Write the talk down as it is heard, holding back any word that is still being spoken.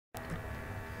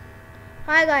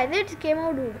Hi guys, it's Game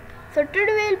Dude. So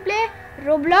today we'll play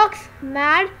Roblox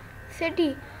Mad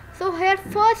City. So here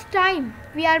first time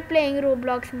we are playing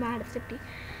Roblox Mad City.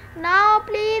 Now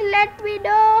please let me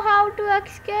know how to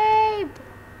escape.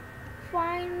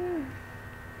 Fine.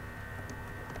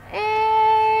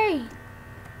 Hey!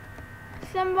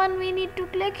 Someone we need to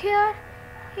click here.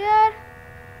 Here.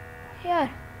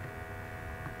 Here.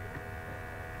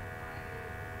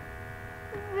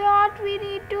 What we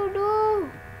need to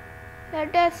do?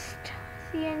 Let us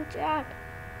see in chat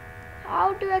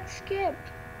how to escape.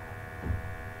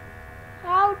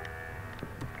 How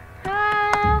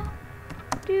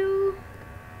to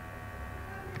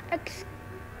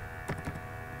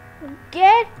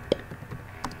get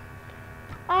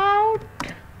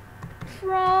out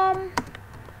from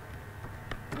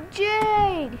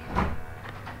jail.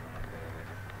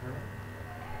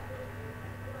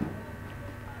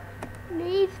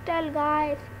 Please tell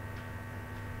guys.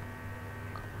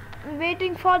 I'm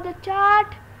waiting for the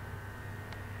chat.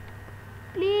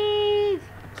 Please.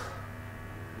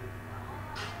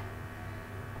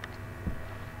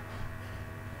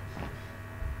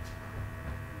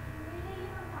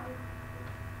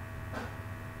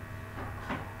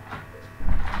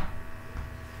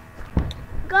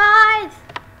 Guys,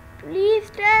 please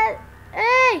tell.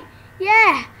 Hey,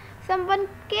 yeah, someone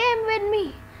came with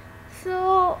me.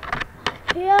 So,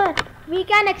 here we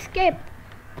can escape.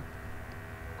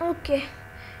 Okay.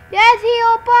 Yes, he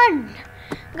opened.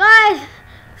 Guys,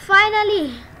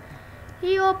 finally,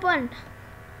 he opened.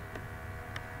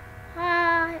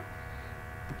 Hi.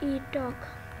 E-talk.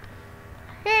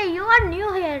 Hey, you are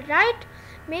new here, right?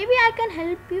 Maybe I can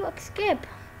help you escape.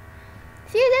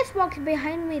 See this box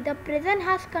behind me. The prison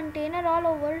has container all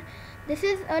over. This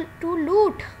is to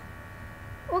loot.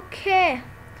 Okay.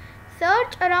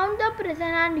 Search around the prison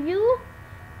and you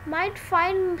might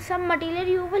find some material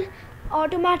you will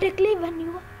automatically when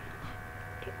you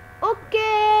are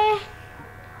okay.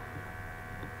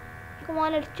 Come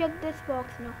on, let's check this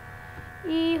box now.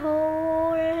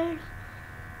 Hold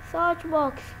search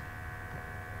box.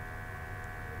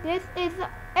 This is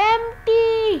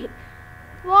empty.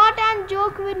 What and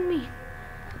joke with me.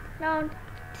 Now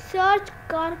search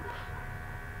car.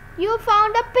 You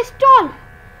found a pistol.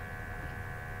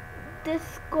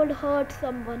 This could hurt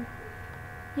someone.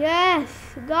 Yes,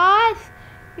 guys,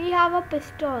 we have a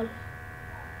pistol.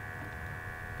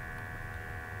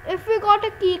 If we got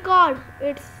a key card,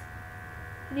 it's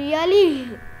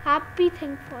really happy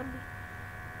thing for me.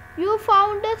 You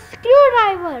found a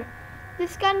screwdriver.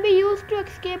 This can be used to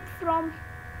escape from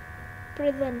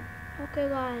prison. Okay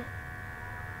guys,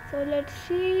 so let's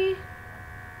see.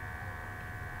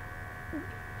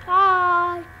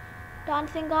 Hi,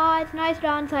 dancing guys, nice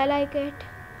dance, I like it.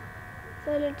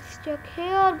 So let's check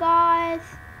here guys.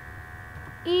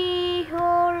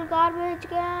 Hold garbage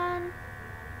can.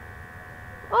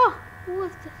 Oh, who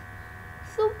is this?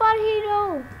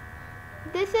 Superhero.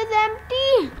 This is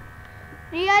empty.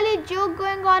 Really joke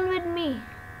going on with me.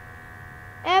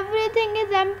 Everything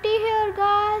is empty here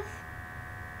guys.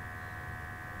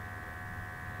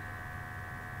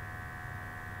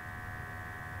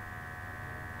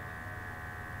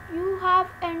 You have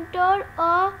entered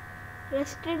a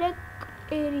restricted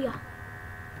area.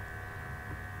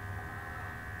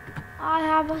 I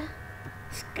have a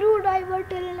screwdriver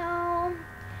till now.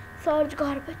 Search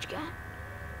garbage can.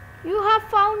 You have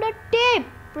found a tape,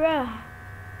 bruh.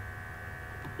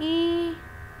 You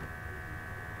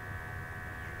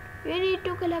need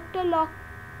to collect a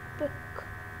lockpick.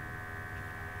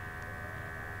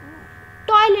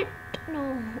 Toilet.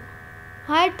 No.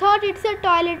 I thought it's a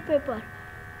toilet paper.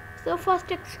 So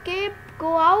first escape,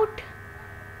 go out.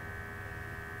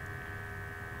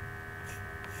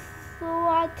 So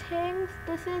I think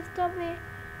this is the way.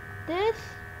 This?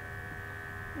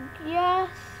 Yes,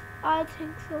 I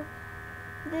think so.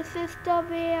 This is the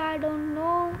way, I don't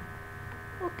know.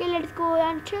 Okay, let's go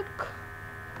and check.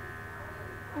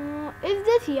 Is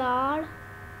this yard?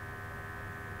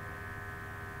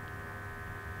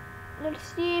 Let's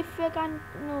see if we can.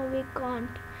 No, we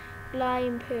can't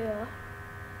climb here.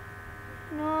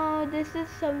 No, this is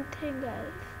something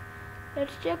else.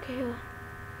 Let's check here.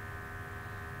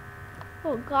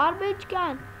 Oh, garbage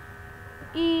can.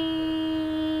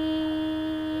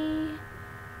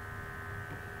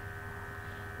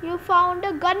 You found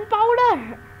a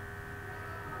gunpowder.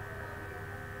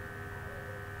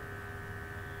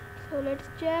 So let's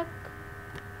check.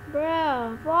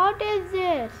 Bruh, what is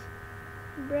this?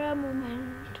 Bruh,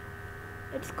 moment.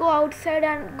 Let's go outside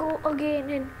and go again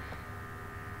in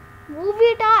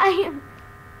movie time.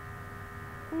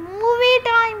 Movie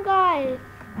time, guys.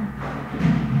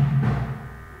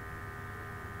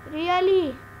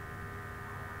 Really?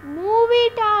 Movie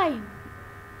time.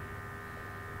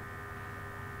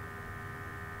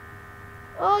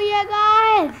 Oh yeah,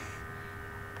 guys.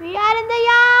 We are in the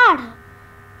yard.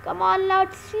 Come on,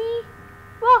 let's see.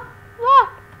 What? What?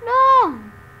 No.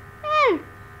 Help.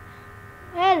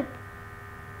 Help.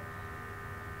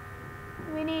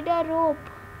 We need a rope.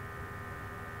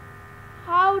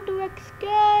 How to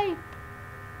escape?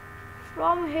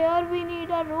 From here we need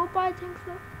a rope, I think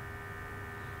so.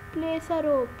 Place a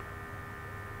rope.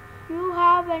 You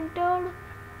have entered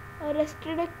a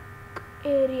restricted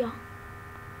area.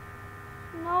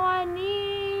 Now I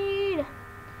need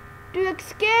to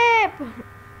escape.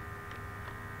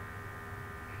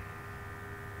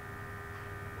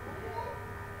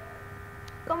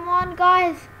 Come on,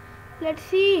 guys. Let's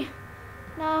see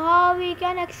now how we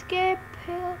can escape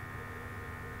here.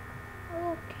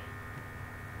 Okay.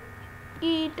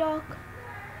 E-talk.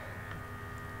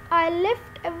 I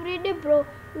lift every day, bro.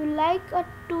 You like a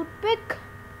toothpick?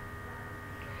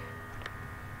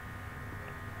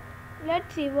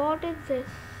 Let's see, what is this?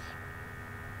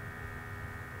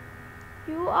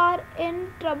 You are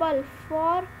in trouble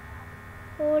for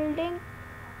holding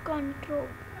control.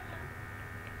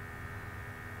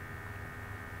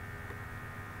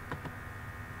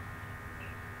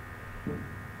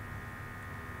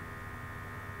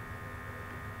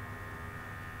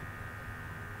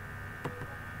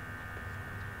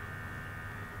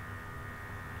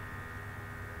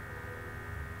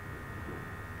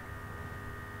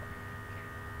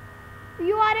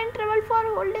 You are in trouble for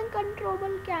holding control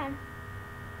can.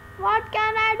 What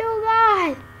can I do,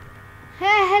 guys?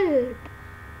 Help!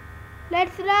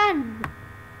 Let's run.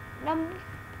 Now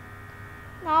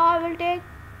I will take.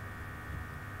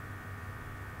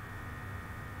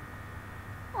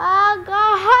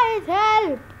 Guys,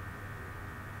 help!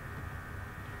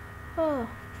 Oh,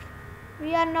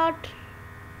 we are not.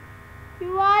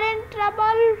 You are in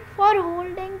trouble for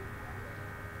holding.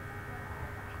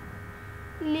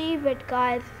 Leave it,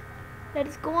 guys.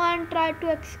 Let's go and try to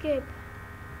escape.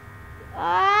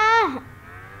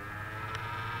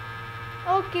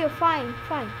 Okay, fine.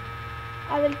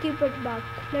 I will keep it back.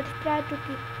 Let's try to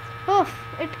keep. Oh,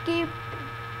 it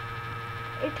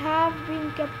have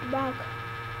been kept back.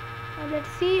 Now let's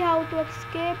see how to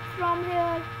escape from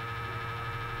here.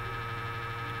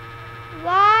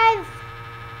 Guys,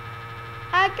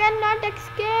 I cannot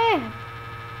escape.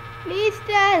 Please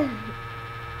tell.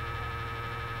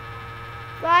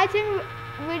 So I think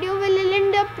video will end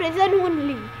in the prison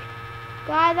only.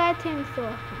 Guys, I think so.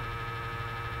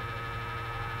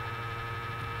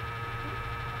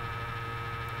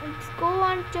 Let's go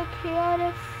and check here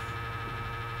if.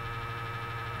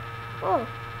 Oh.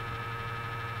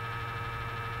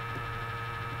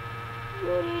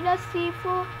 You need a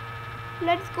C4.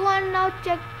 Let's go and now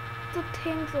check the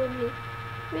things only.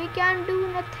 We can do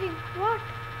nothing. What?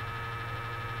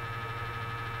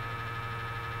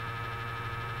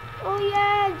 Oh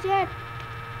yeah, jet.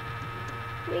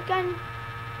 We can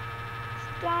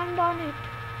stand on it.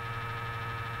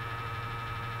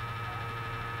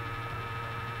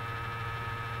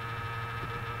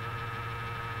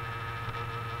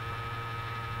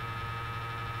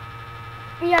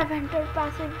 We have entered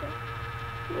passageway.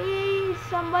 Please,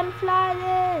 someone fly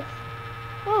this.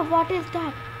 Oh, what is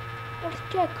that? Let's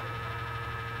check.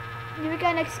 We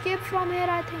can escape from here,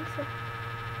 I think so.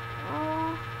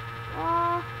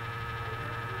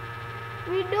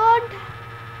 We don't.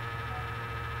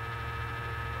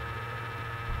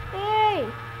 Hey,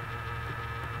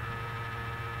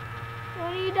 we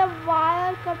need a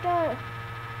wire cutter.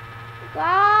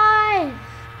 Guys,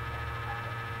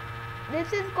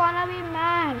 this is gonna be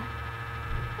mad.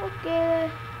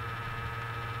 Okay,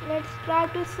 let's try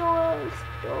to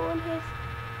steal his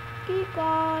key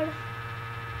card.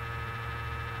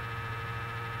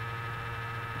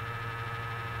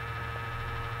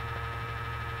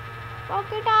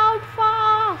 Knock it out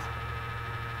fast.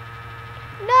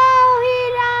 No, he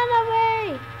ran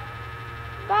away.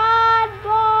 Bad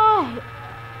boy.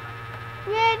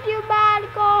 Wait, you bad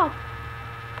cop.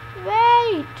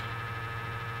 Wait.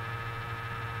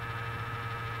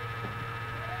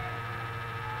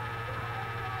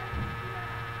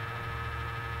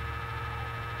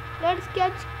 Let's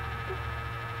catch.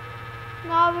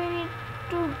 Now we need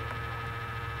to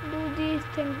do these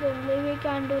things only. We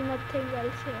can't do nothing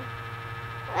else here.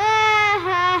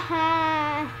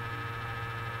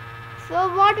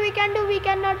 So what we can do, we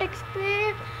cannot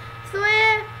explain. So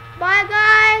bye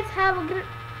guys,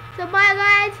 bye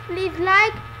guys, please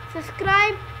like,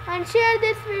 subscribe and share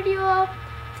this video.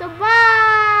 So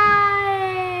bye.